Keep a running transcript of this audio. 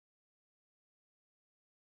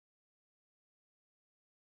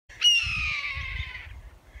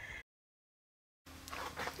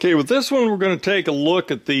Okay, with this one we're going to take a look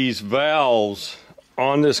at these valves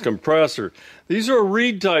on this compressor. These are a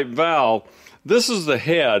reed type valve. This is the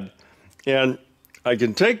head, and I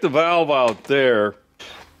can take the valve out there,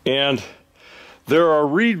 and there are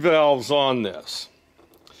reed valves on this.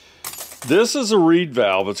 This is a reed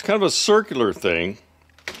valve. It's kind of a circular thing,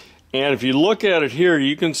 and if you look at it here,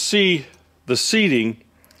 you can see the seating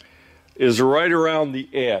is right around the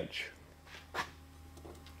edge.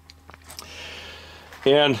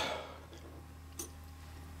 And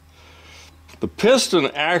the piston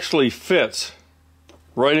actually fits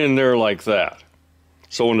right in there like that.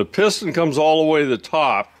 So when the piston comes all the way to the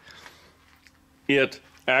top, it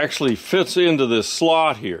actually fits into this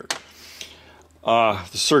slot here, the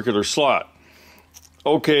circular slot.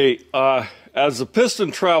 Okay, as the piston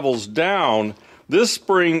travels down, this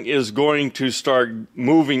spring is going to start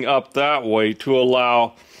moving up that way to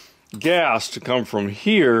allow gas to come from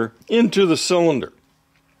here into the cylinder.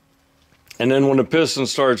 And then when the piston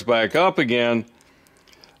starts back up again,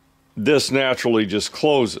 this naturally just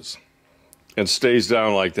closes and stays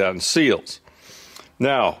down like that and seals.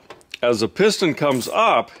 Now, as the piston comes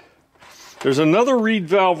up, there's another reed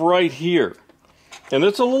valve right here. And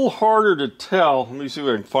it's a little harder to tell. Let me see if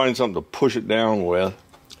I can find something to push it down with.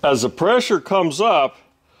 As the pressure comes up,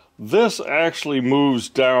 this actually moves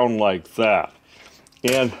down like that.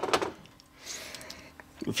 And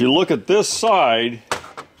if you look at this side,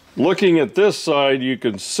 looking at this side, you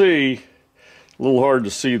can see, a little hard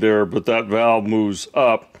to see there, but that valve moves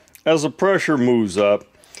up as the pressure moves up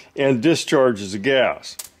and discharges the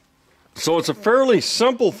gas. So it's a fairly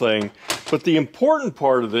simple thing, but the important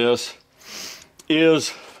part of this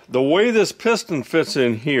is the way this piston fits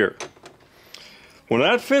in here. When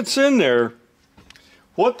that fits in there,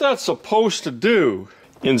 what that's supposed to do,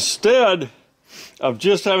 instead of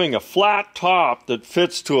just having a flat top that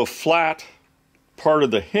fits to a flat part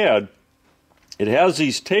of the head, it has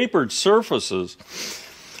these tapered surfaces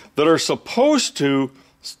that are supposed to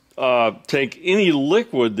take any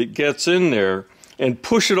liquid that gets in there and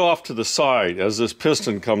push it off to the side as this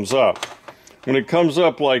piston comes up. When it comes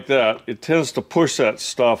up like that, it tends to push that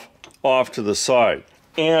stuff off to the side.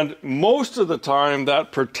 And most of the time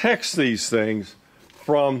that protects these things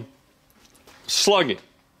from slugging.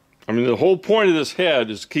 I mean, the whole point of this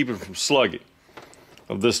head is to keep it from slugging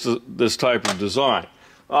of this type of design.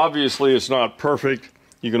 Obviously it's not perfect.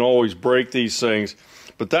 You can always break these things,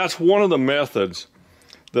 but that's one of the methods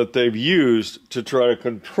that they've used to try to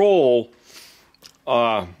control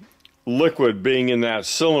liquid being in that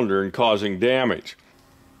cylinder and causing damage.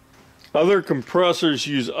 Other compressors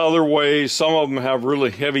use other ways. Some of them have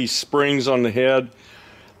really heavy springs on the head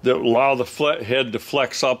that allow the head to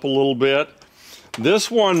flex up a little bit.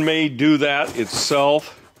 This one may do that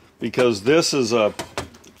itself because this is a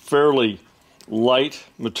fairly light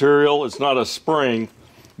material. It's not a spring,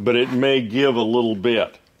 but it may give a little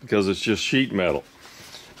bit because it's just sheet metal.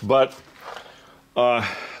 But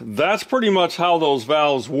that's pretty much how those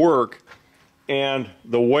valves work and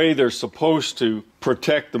the way they're supposed to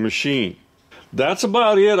protect the machine. That's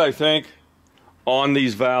about it, I think, on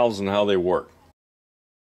these valves and how they work.